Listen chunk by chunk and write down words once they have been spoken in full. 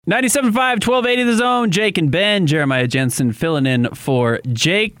97.5, 1280 The Zone. Jake and Ben, Jeremiah Jensen filling in for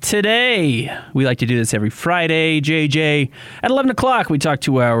Jake today. We like to do this every Friday. JJ, at 11 o'clock, we talk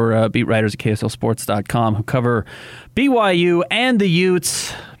to our beat writers at KSLSports.com who cover BYU and the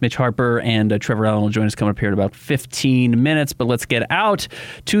Utes. Mitch Harper and Trevor Allen will join us coming up here in about 15 minutes. But let's get out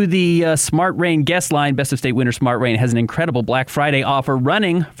to the Smart Rain guest line. Best of State winner Smart Rain has an incredible Black Friday offer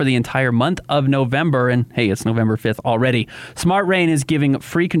running for the entire month of November. And hey, it's November 5th already. Smart Rain is giving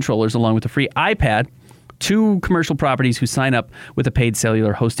free controllers along with a free iPad to commercial properties who sign up with a paid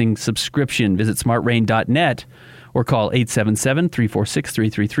cellular hosting subscription. Visit smartrain.net or call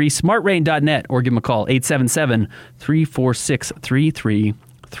 877-346-333, smartrain.net, or give them a call,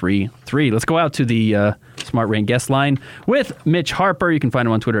 877-346-3333. Let's go out to the Smart Rain guest line with Mitch Harper. You can find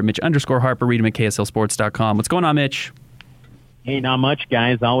him on Twitter at Mitch_Harper. Read him at KSLSports.com. What's going on, Mitch? Hey, not much,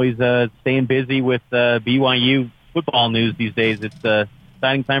 guys. Always staying busy with BYU football news these days. It's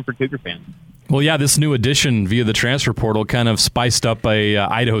exciting time for Cougar fans. Well, yeah, this new addition via the transfer portal kind of spiced up a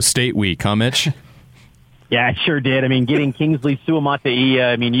Idaho State week, huh, Mitch? Yeah, it sure did. I mean, getting Kingsley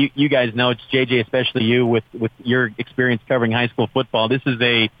Suamataia, I mean, you guys know, it's JJ, especially you, with your experience covering high school football. This is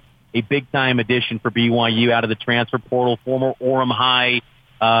a big-time addition for BYU out of the transfer portal. Former Orem High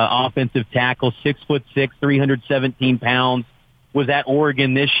offensive tackle, 6'6", 317 pounds, was at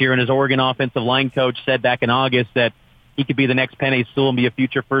Oregon this year, and his Oregon offensive line coach said back in August that he could be the next Penei Sewell and be a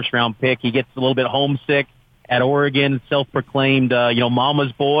future first-round pick. He gets a little bit homesick at Oregon, self-proclaimed,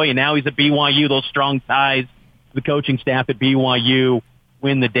 mama's boy, and now he's at BYU. Those strong ties to the coaching staff at BYU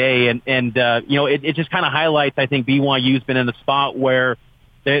win the day. And it just kind of highlights, I think, BYU's been in a spot where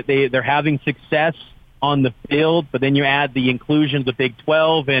they're having success on the field, but then you add the inclusion of the Big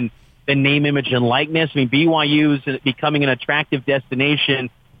 12 and then name, image, and likeness. I mean, BYU is becoming an attractive destination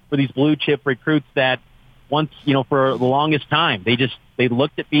for these blue-chip recruits that once, for the longest time, they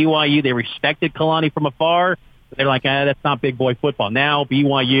looked at BYU. They respected Kalani from afar. They're like, that's not big boy football. Now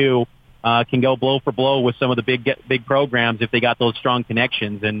BYU can go blow for blow with some of the big programs if they got those strong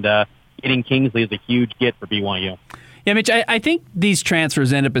connections. And getting Kingsley is a huge get for BYU. Yeah, Mitch, I think these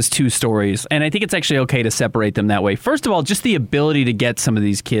transfers end up as two stories, and I think it's actually okay to separate them that way. First of all, just the ability to get some of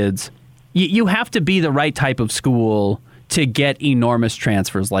these kids. You have to be the right type of school to get enormous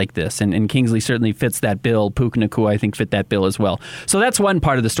transfers like this. And Kingsley certainly fits that bill. Puka Nacua, I think, fit that bill as well. So that's one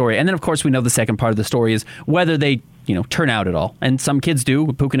part of the story. And then, of course, we know the second part of the story is whether they turn out at all. And some kids do.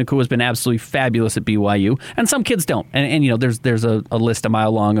 Puka Nacua has been absolutely fabulous at BYU. And some kids don't. And there's a list a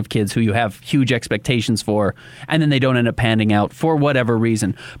mile long of kids who you have huge expectations for, and then they don't end up panning out for whatever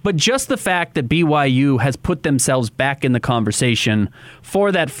reason. But just the fact that BYU has put themselves back in the conversation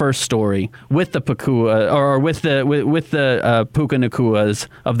for that first story with the Puka Nacuas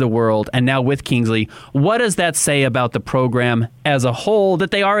of the world, and now with Kingsley, what does that say about the program as a whole,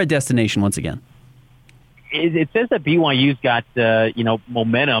 that they are a destination once again? It says that BYU's got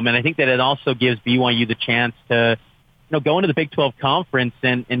momentum, and I think that it also gives BYU the chance to go into the Big 12 conference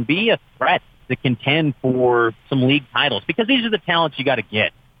and be a threat to contend for some league titles, because these are the talents you got to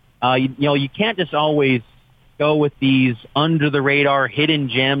get. You can't just always go with these under the radar hidden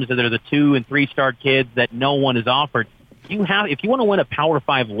gems that are the 2- and 3-star kids that no one has offered. If you want to win a Power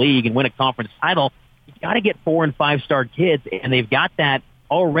 5 league and win a conference title, you got to get 4- and 5-star kids, and they've got that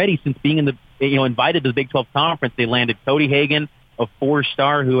already since being invited to the Big 12 conference. They landed Cody Hagan, a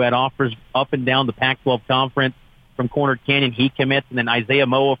 4-star who had offers up and down the Pac-12 conference from Corner Canyon. He commits, and then Isaiah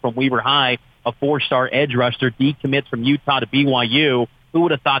Moa from Weber High, a 4-star edge rusher, decommits from Utah to BYU. Who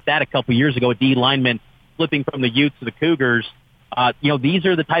would have thought that a couple years ago? A D lineman flipping from the Utes to the Cougars. These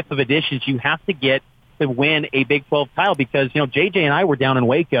are the type of additions you have to get to win a Big 12 title, because JJ and I were down in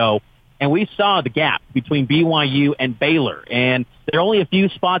Waco, and we saw the gap between BYU and Baylor. And there are only a few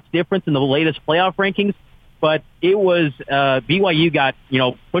spots difference in the latest playoff rankings, but it was BYU got,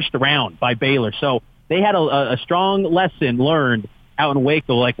 pushed around by Baylor. So they had a strong lesson learned out in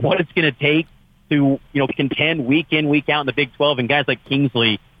Waco, like what it's going to take to, contend week in, week out in the Big 12. And guys like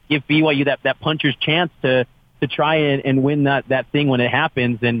Kingsley give BYU that puncher's chance to try and win that thing when it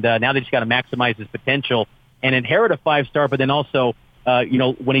happens. And now they just got to maximize his potential and inherit a 5-star, but then also,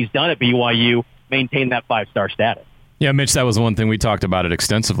 when he's done at BYU, maintain that 5-star status. Yeah, Mitch, that was one thing we talked about it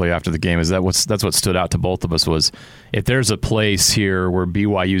extensively after the game. That's what stood out to both of us was if there's a place here where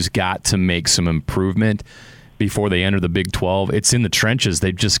BYU's got to make some improvement before they enter the Big 12, it's in the trenches.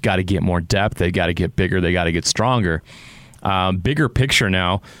 They've just got to get more depth. They got to get bigger. They got to get stronger. Bigger picture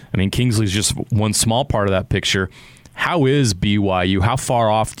now. I mean, Kingsley's just one small part of that picture. How is BYU? How far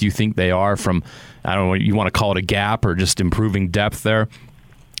off do you think they are from, I don't know, you want to call it a gap or just improving depth there?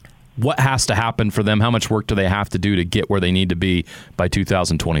 what has to happen for them? How much work do they have to do to get where they need to be by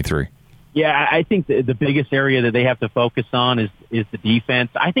 2023? Yeah, I think the biggest area that they have to focus on is the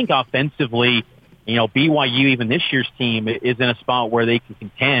defense. I think offensively, BYU, even this year's team, is in a spot where they can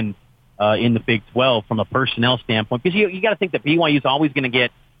contend in the Big 12 from a personnel standpoint. Because you got to think that BYU is always going to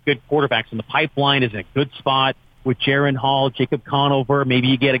get good quarterbacks, and the pipeline is in a good spot with Jaron Hall, Jacob Conover. Maybe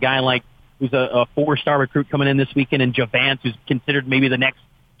you get a guy like who's a 4-star recruit coming in this weekend, and Javance, who's considered maybe the next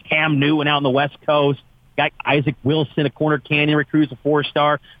Cam Newton out on the West Coast. Got Isaac Wilson, a Corner Canyon recruit, who's a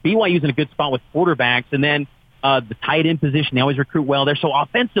 4-star. BYU's in a good spot with quarterbacks, and then the tight end position, they always recruit well there. So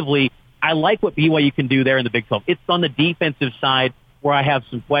offensively, I like what BYU can do there in the Big 12. It's on the defensive side where I have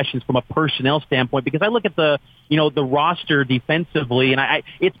some questions from a personnel standpoint, because I look at the roster defensively, and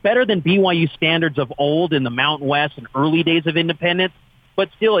it's better than BYU standards of old in the Mountain West and early days of independence, but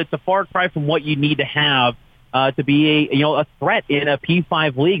still it's a far cry from what you need to have to be a threat in a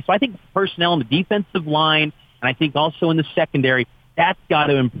P5 league. So I think personnel on the defensive line, and I think also in the secondary, that's got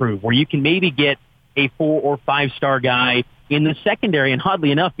to improve, where you can maybe get a 4 or 5-star guy in the secondary. And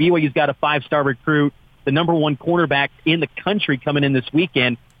oddly enough, BYU's got a 5-star recruit, the number 1 cornerback in the country coming in this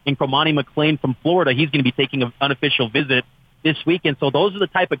weekend, in Cromani McLean from Florida. He's going to be taking an unofficial visit this weekend. So those are the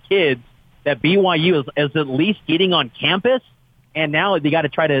type of kids that BYU is at least getting on campus. And now they got to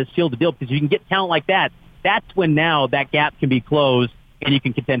try to seal the deal, because if you can get talent like that, that's when now that gap can be closed and you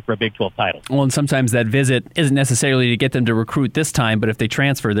can contend for a Big 12 title. Well, and sometimes that visit isn't necessarily to get them to recruit this time, but if they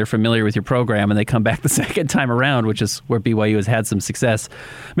transfer, they're familiar with your program and they come back the second time around, which is where BYU has had some success.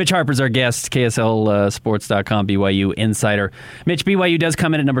 Mitch Harper's our guest, KSLSports.com BYU insider. Mitch, BYU does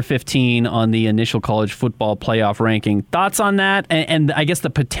come in at number 15 on the initial college football playoff ranking. Thoughts on that? And I guess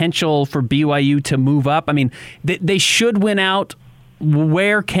the potential for BYU to move up? I mean, they should win out.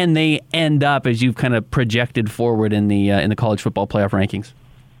 Where can they end up as you've kind of projected forward in the college football playoff rankings?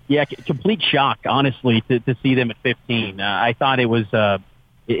 Yeah, complete shock, honestly, to see them at 15. I thought it was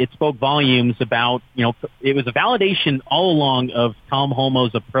it spoke volumes about, it was a validation all along of Tom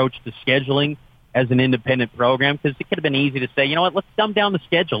Homo's approach to scheduling as an independent program, because it could have been easy to say, let's dumb down the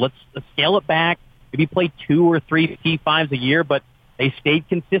schedule. Let's scale it back. Maybe play 2 or 3 P5s a year, but they stayed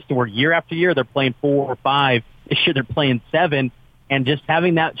consistent where year after year they're playing 4 or 5. This year they're playing 7. And just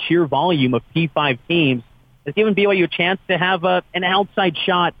having that sheer volume of P5 teams has given BYU a chance to have an outside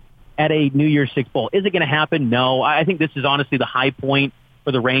shot at a New Year's Six Bowl. Is it going to happen? No. I think this is honestly the high point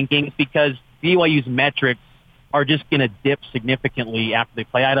for the rankings, because BYU's metrics are just going to dip significantly after they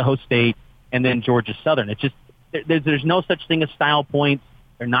play Idaho State and then Georgia Southern. It's just there's no such thing as style points.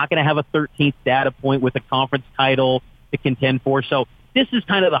 They're not going to have a 13th data point with a conference title to contend for. So this is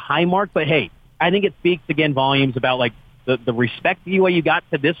kind of the high mark. But, hey, I think it speaks, again, volumes about, like, the respect BYU got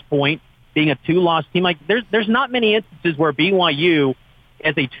to this point, being a 2-loss team. Like, there's not many instances where BYU,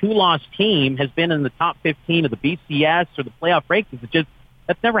 as a 2-loss team, has been in the top 15 of the BCS or the playoff rankings.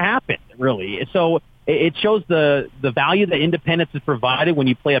 That's never happened, really. So it shows the value that independence is provided when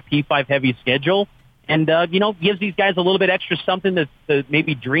you play a P5 heavy schedule, and gives these guys a little bit extra something to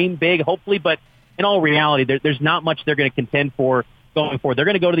maybe dream big, hopefully. But in all reality, there's not much they're going to contend for going forward. They're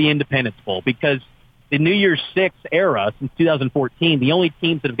going to go to the Independence Bowl, because the New Year's Six era, since 2014, the only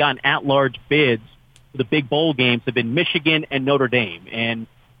teams that have gotten at-large bids for the big bowl games have been Michigan and Notre Dame. And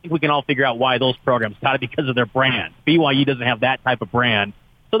I think we can all figure out why those programs got it, because of their brand. BYU doesn't have that type of brand.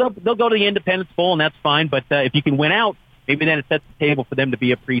 So they'll go to the Independence Bowl, and that's fine. But if you can win out, maybe then it sets the table for them to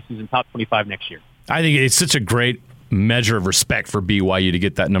be a preseason top 25 next year. I think it's such a great measure of respect for BYU to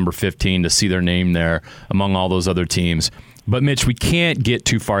get that number 15, to see their name there among all those other teams. But, Mitch, we can't get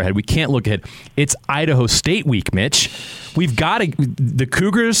too far ahead. We can't look ahead. It's Idaho State week, Mitch. The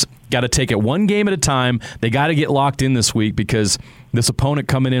Cougars got to take it one game at a time. They got to get locked in this week, because this opponent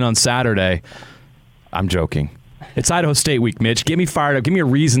coming in on Saturday, I'm joking. It's Idaho State week, Mitch. Get me fired up. Give me a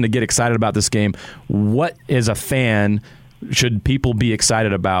reason to get excited about this game. What, as a fan, should people be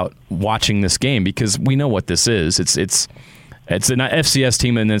excited about watching this game? Because we know what this is. It's an FCS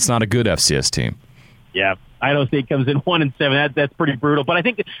team, and it's not a good FCS team. Yeah. Idaho State comes in 1-7. That's pretty brutal. But I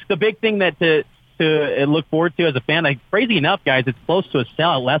think the big thing that to look forward to as a fan, crazy enough, guys, it's close to a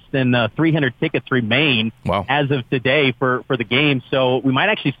sellout. Less than 300 tickets remain as of today for the game. So we might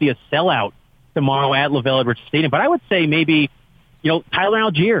actually see a sellout tomorrow at LaVell Edwards Stadium. But I would say maybe, Tyler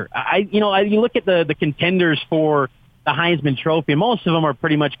Algier. You look at the contenders for the Heisman Trophy, and most of them are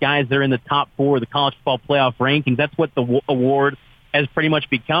pretty much guys that are in the top 4 of the college football playoff rankings. That's what the award has pretty much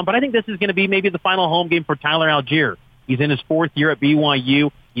become. But I think this is going to be maybe the final home game for Tyler Algier. He's in his 4th year at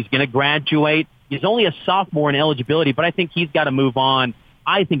BYU. He's going to graduate. He's only a sophomore in eligibility, but I think he's got to move on,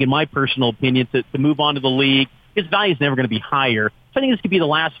 I think, in my personal opinion, to move on to the league, his value is never going to be higher. So I think this could be the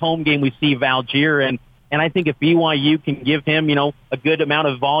last home game we see of Algier, and I think if BYU can give him, a good amount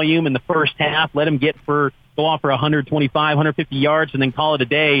of volume in the first half, let him go off for 125, 150 yards, and then call it a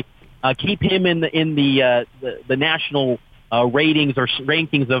day. Keep him in the national ratings or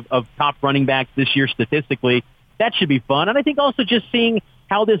rankings of top running backs this year statistically. That should be fun. And I think also just seeing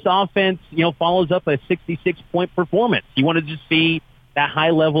how this offense, follows up a 66-point performance. You want to just see that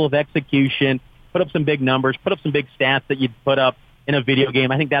high level of execution, put up some big numbers, put up some big stats that you'd put up in a video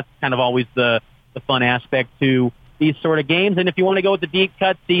game. I think that's kind of always the fun aspect to these sort of games. And if you want to go with the deep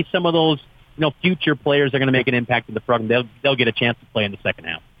cut, see some of those, future players are going to make an impact in the program. They'll get a chance to play in the second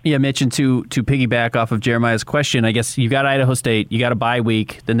half. Yeah, Mitch, and to piggyback off of Jeremiah's question, I guess you got Idaho State, you got a bye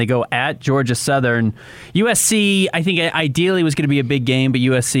week, then they go at Georgia Southern. USC, I think ideally was going to be a big game, but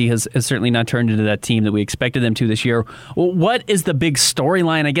USC has certainly not turned into that team that we expected them to this year. Well, what is the big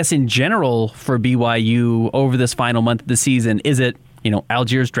storyline, I guess, in general for BYU over this final month of the season? Is it,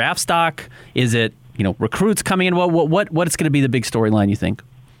 Algiers draft stock? Is it, recruits coming in? What is going to be the big storyline, you think?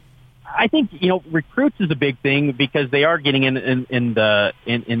 I think recruits is a big thing because they are getting in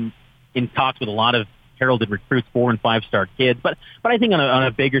talks with a lot of heralded recruits, 4- and 5-star kids. But I think on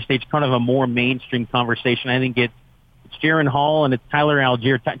a bigger stage, kind of a more mainstream conversation, I think it's Jaron Hall and it's Tyler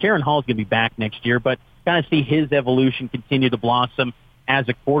Algier. Jaron Hall is going to be back next year, but kind of see his evolution continue to blossom as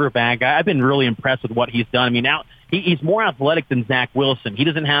a quarterback. I've been really impressed with what he's done. I mean, now he's more athletic than Zach Wilson. He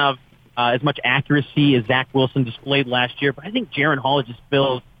doesn't have as much accuracy as Zach Wilson displayed last year, but I think Jaron Hall just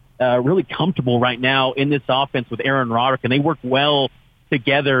feels really comfortable right now in this offense with Aaron Roderick, and they work well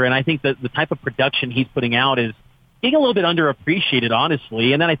together. And I think that the type of production he's putting out is getting a little bit underappreciated,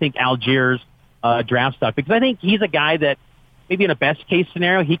 honestly. And then I think Algiers draft stock, because I think he's a guy that maybe in a best case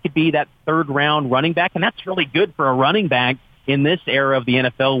scenario, he could be that third round running back. And that's really good for a running back in this era of the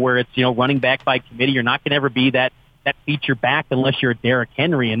NFL where it's, running back by committee. You're not going to ever be that feature back unless you're a Derrick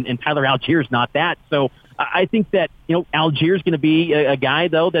Henry, and Tyler Algier's not that. So I think that, Algier's going to be a guy,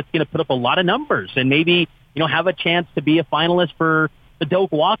 though, that's going to put up a lot of numbers and maybe, have a chance to be a finalist for the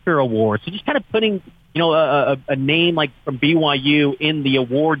Doak Walker Award. So just kind of putting, a name like from BYU in the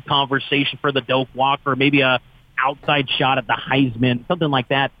award conversation for the Doak Walker, maybe a outside shot at the Heisman, something like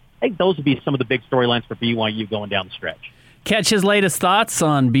that. I think those would be some of the big storylines for BYU going down the stretch. Catch his latest thoughts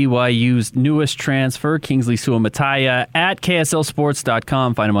on BYU's newest transfer, Kingsley Suamataia, at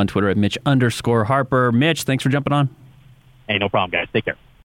KSLSports.com. Find him on Twitter at Mitch_Harper. Mitch, thanks for jumping on. Hey, no problem, guys. Take care.